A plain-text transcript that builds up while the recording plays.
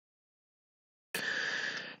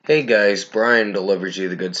Hey guys, Brian delivers you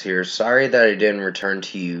the goods here. Sorry that I didn't return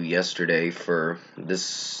to you yesterday for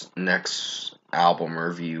this next album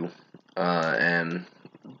review, and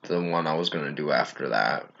the one I was gonna do after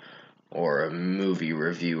that, or a movie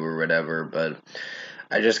review or whatever, but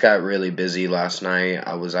I just got really busy last night.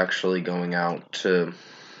 I was actually going out to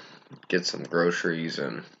get some groceries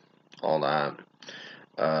and all that,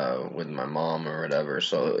 with my mom or whatever,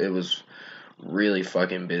 so it was really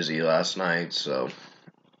fucking busy last night, so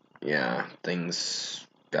yeah, things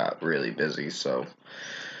got really busy, so,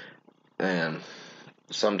 and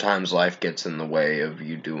sometimes life gets in the way of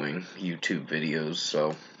you doing YouTube videos,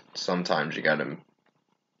 so sometimes you gotta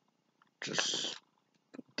just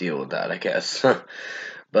deal with that, I guess.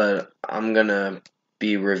 But I'm gonna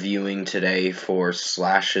be reviewing today for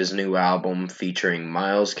Slash's new album featuring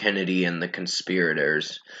Myles Kennedy and the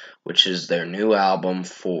Conspirators, which is their new album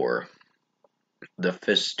for the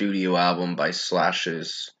fifth studio album by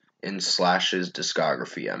Slash's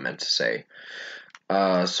discography, I meant to say.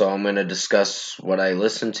 So I'm going to discuss what I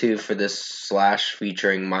listened to for this Slash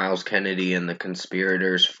featuring Myles Kennedy and the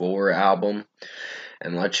Conspirators 4 album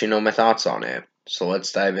and let you know my thoughts on it. So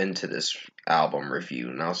let's dive into this album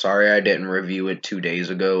review. Now, sorry I didn't review it 2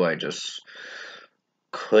 days ago. I just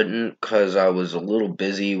couldn't because I was a little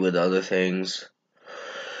busy with other things,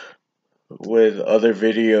 with other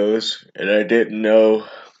videos, and I didn't know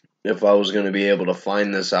if I was going to be able to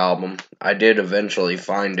find this album. I did eventually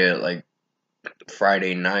find it, like,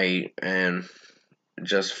 Friday night, and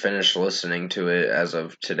just finished listening to it as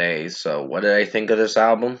of today. So, what did I think of this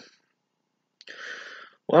album?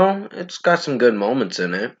 Well, it's got some good moments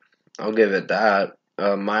in it. I'll give it that.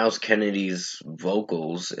 Myles Kennedy's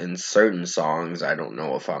vocals in certain songs, I don't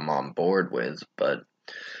know if I'm on board with, but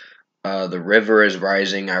The River is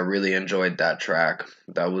Rising, I really enjoyed that track.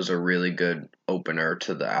 That was a really good opener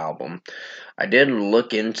to the album. I did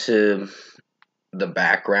look into the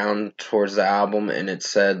background towards the album, and it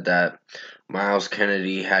said that Myles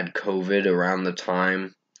Kennedy had COVID around the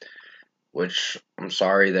time, which I'm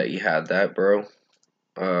sorry that you had that, bro.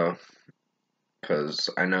 Because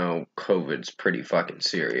I know COVID's pretty fucking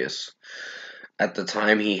serious. At the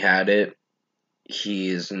time he had it,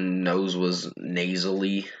 his nose was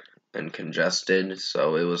nasally and congested,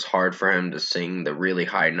 so it was hard for him to sing the really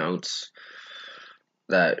high notes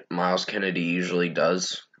that Myles Kennedy usually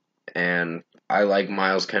does. And I like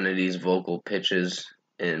Myles Kennedy's vocal pitches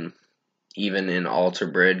in even in Alter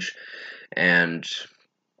Bridge and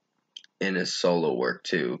in his solo work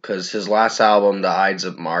too, because his last album, The Ides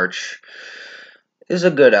of March, is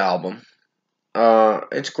a good album.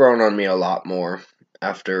 It's grown on me a lot more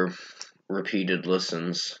after repeated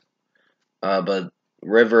listens. But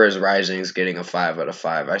River is Rising is getting a 5 out of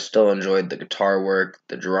 5. I still enjoyed the guitar work,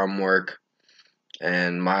 the drum work,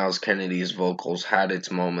 and Myles Kennedy's vocals had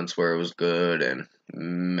its moments where it was good and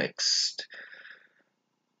mixed,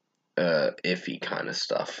 iffy kind of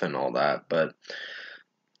stuff and all that. But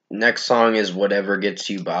next song is Whatever Gets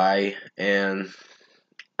You By, and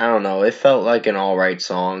I don't know, it felt like an alright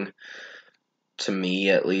song, to me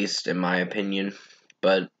at least, in my opinion.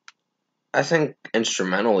 But I think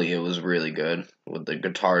instrumentally it was really good with the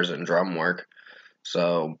guitars and drum work.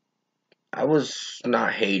 So I was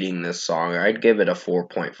not hating this song. I'd give it a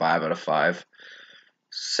 4.5 out of 5.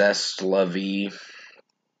 C'est la vie,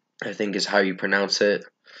 I think is how you pronounce it.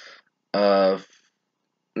 Uh,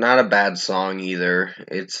 Not a bad song either.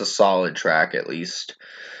 It's a solid track, at least,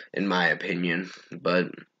 in my opinion. But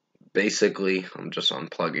basically, I'm just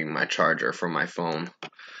unplugging my charger from my phone,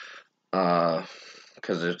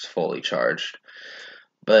 because it's fully charged.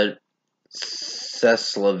 But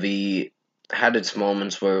C'est la vie had its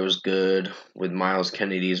moments where it was good with Myles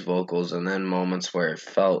Kennedy's vocals, and then moments where it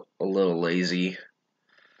felt a little lazy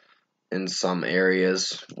in some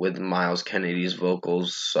areas with Myles Kennedy's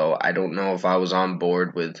vocals. So I don't know if I was on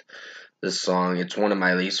board with this song. It's one of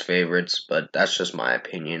my least favorites, but that's just my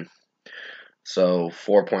opinion. So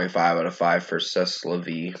 4.5 out of 5 for C'est la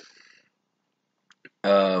vie.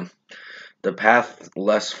 Uh, the Path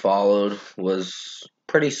Less Followed was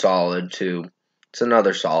pretty solid too. It's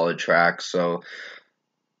another solid track. So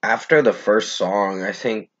after the first song, I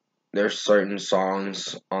think there's certain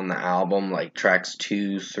songs on the album, like tracks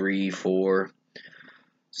 2, 3, 4,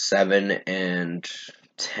 7, and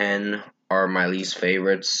 10 are my least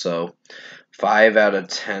favorites. So 5 out of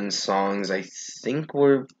 10 songs I think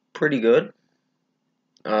were pretty good.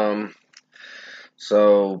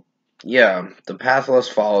 So yeah, The Path Less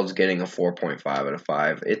Followed is getting a 4.5 out of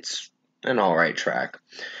 5. It's an alright track.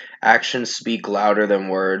 Actions speak louder than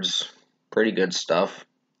words. Pretty good stuff.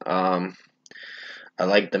 I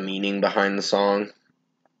like the meaning behind the song,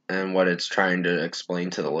 and what it's trying to explain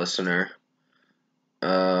to the listener.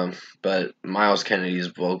 But Myles Kennedy's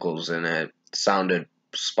vocals in it sounded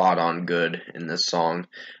spot on good in this song,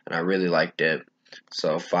 and I really liked it.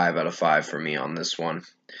 So 5 out of 5 for me on this one.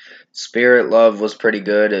 Spirit Love was pretty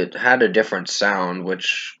good. It had a different sound,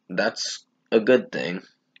 which that's a good thing,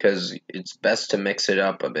 because it's best to mix it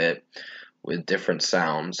up a bit with different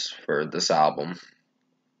sounds for this album.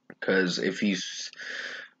 Because if you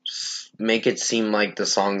make it seem like the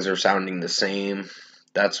songs are sounding the same,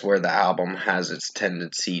 that's where the album has its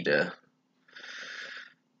tendency to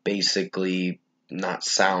basically not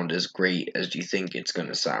sound as great as you think it's going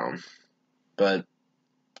to sound. But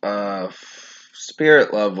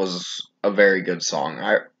Spirit Love was a very good song.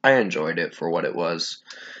 I enjoyed it for what it was.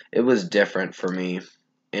 It was different for me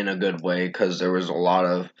in a good way, because there was a lot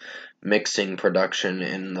of mixing production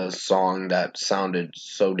in the song that sounded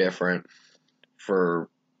so different for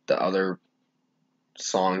the other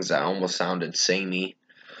songs that almost sounded samey.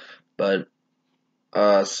 But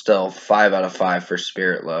still, 5 out of 5 for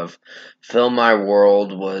Spirit Love. Fill My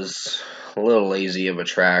World was a little lazy of a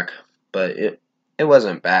track, but it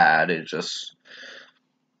wasn't bad. It just,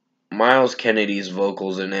 Myles Kennedy's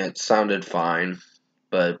vocals in it sounded fine,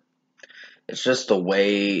 but it's just the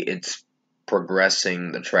way it's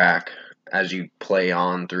progressing the track as you play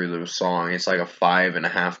on through the song. It's like a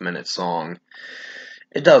 5.5 minute song.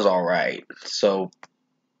 It does alright, so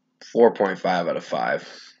 4.5 out of 5.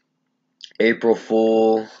 April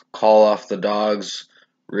Fool, Call Off the Dogs,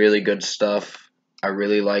 really good stuff. I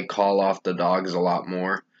really like Call Off the Dogs a lot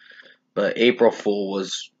more, but April Fool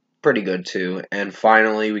was pretty good too. And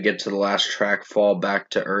finally, we get to the last track, Fall Back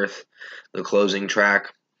to Earth, the closing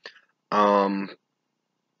track.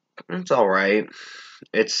 It's alright.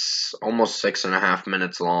 It's almost 6.5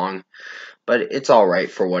 minutes long, but it's alright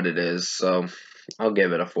for what it is, so I'll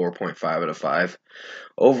give it a 4.5 out of 5.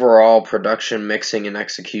 Overall, production, mixing, and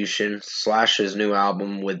execution, Slash's new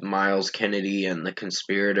album with Myles Kennedy and the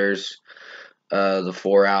Conspirators, the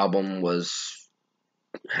 4 album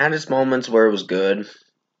had its moments where it was good,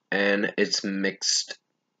 and its mixed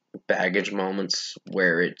baggage moments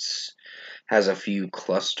where it's has a few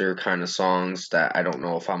cluster kind of songs that I don't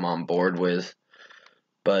know if I'm on board with,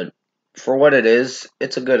 but for what it is,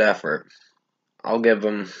 it's a good effort. I'll give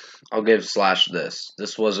Slash this.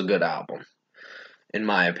 This was a good album, in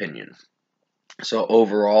my opinion. So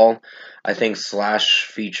overall, I think Slash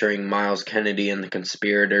featuring Myles Kennedy and the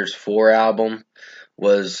Conspirators 4 album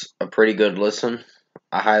was a pretty good listen.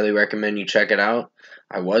 I highly recommend you check it out.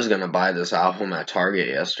 I was going to buy this album at Target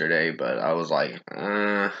yesterday, but I was like,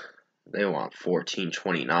 they want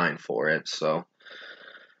 $14.29 for it, so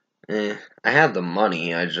I had the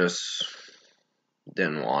money, I just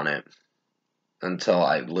didn't want it until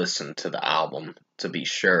I listened to the album to be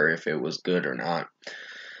sure if it was good or not.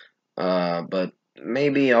 But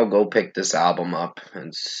maybe I'll go pick this album up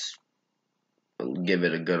and give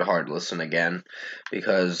it a good hard listen again,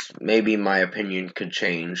 because maybe my opinion could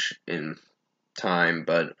change in time.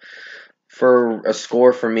 But for a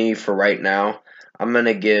score for me for right now, I'm going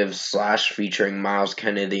to give Slash featuring Myles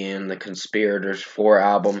Kennedy and the Conspirators 4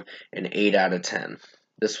 album an 8 out of 10.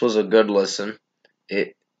 This was a good listen.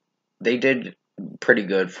 They did pretty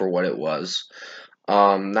good for what it was.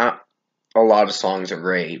 Not a lot of songs are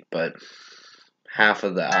great, but half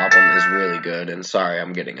of the album is really good. And sorry,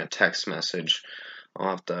 I'm getting a text message.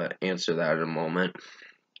 I'll have to answer that in a moment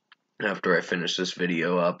after I finish this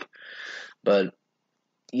video up. But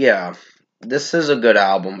yeah, this is a good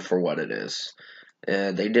album for what it is.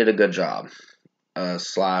 They did a good job.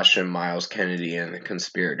 Slash and Myles Kennedy and the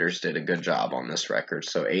Conspirators did a good job on this record,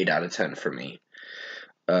 so 8 out of 10 for me,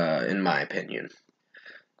 in my opinion.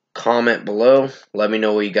 Comment below. Let me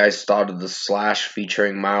know what you guys thought of the Slash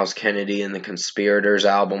featuring Myles Kennedy and the Conspirators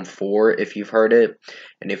album 4, if you've heard it.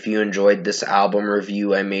 And if you enjoyed this album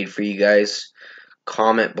review I made for you guys,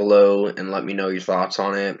 comment below and let me know your thoughts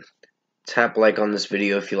on it. Tap like on this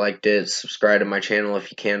video if you liked it. Subscribe to my channel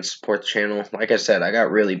if you can. Support the channel. Like I said, I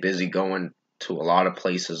got really busy going to a lot of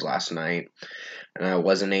places last night, and I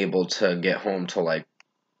wasn't able to get home till like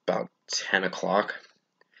about 10 o'clock.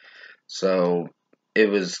 So it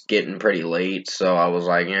was getting pretty late, so I was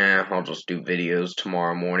like, yeah, I'll just do videos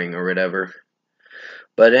tomorrow morning or whatever.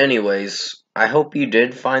 But anyways, I hope you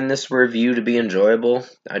did find this review to be enjoyable.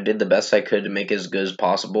 I did the best I could to make it as good as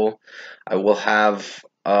possible. I will have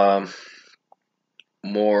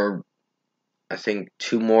more, I think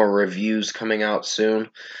 2 more reviews coming out soon.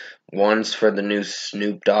 One's for the new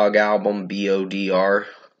Snoop Dogg album, BODR.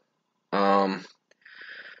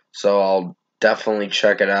 So I'll definitely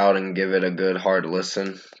check it out and give it a good hard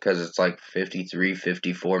listen, because it's like 53,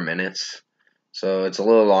 54 minutes. So it's a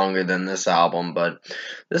little longer than this album, but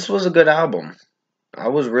this was a good album. I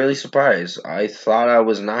was really surprised. I thought I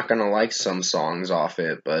was not gonna like some songs off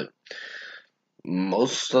it, but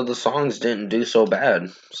most of the songs didn't do so bad.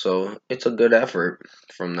 So it's a good effort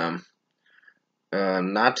from them.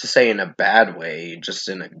 Not to say in a bad way, just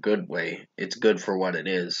in a good way. It's good for what it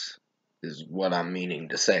is what I'm meaning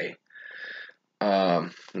to say.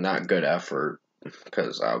 Not good effort,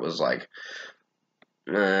 because I was like,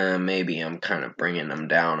 maybe I'm kind of bringing them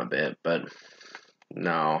down a bit, but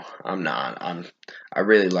no, I'm not. I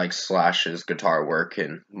really like Slash's guitar work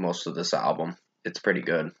in most of this album. It's pretty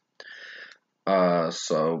good.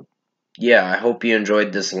 So yeah, I hope you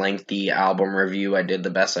enjoyed this lengthy album review. I did the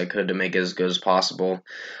best I could to make it as good as possible.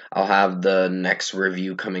 I'll have the next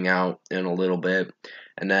review coming out in a little bit,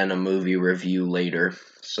 and then a movie review later.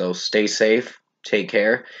 So stay safe, take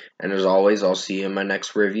care, and as always, I'll see you in my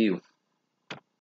next review.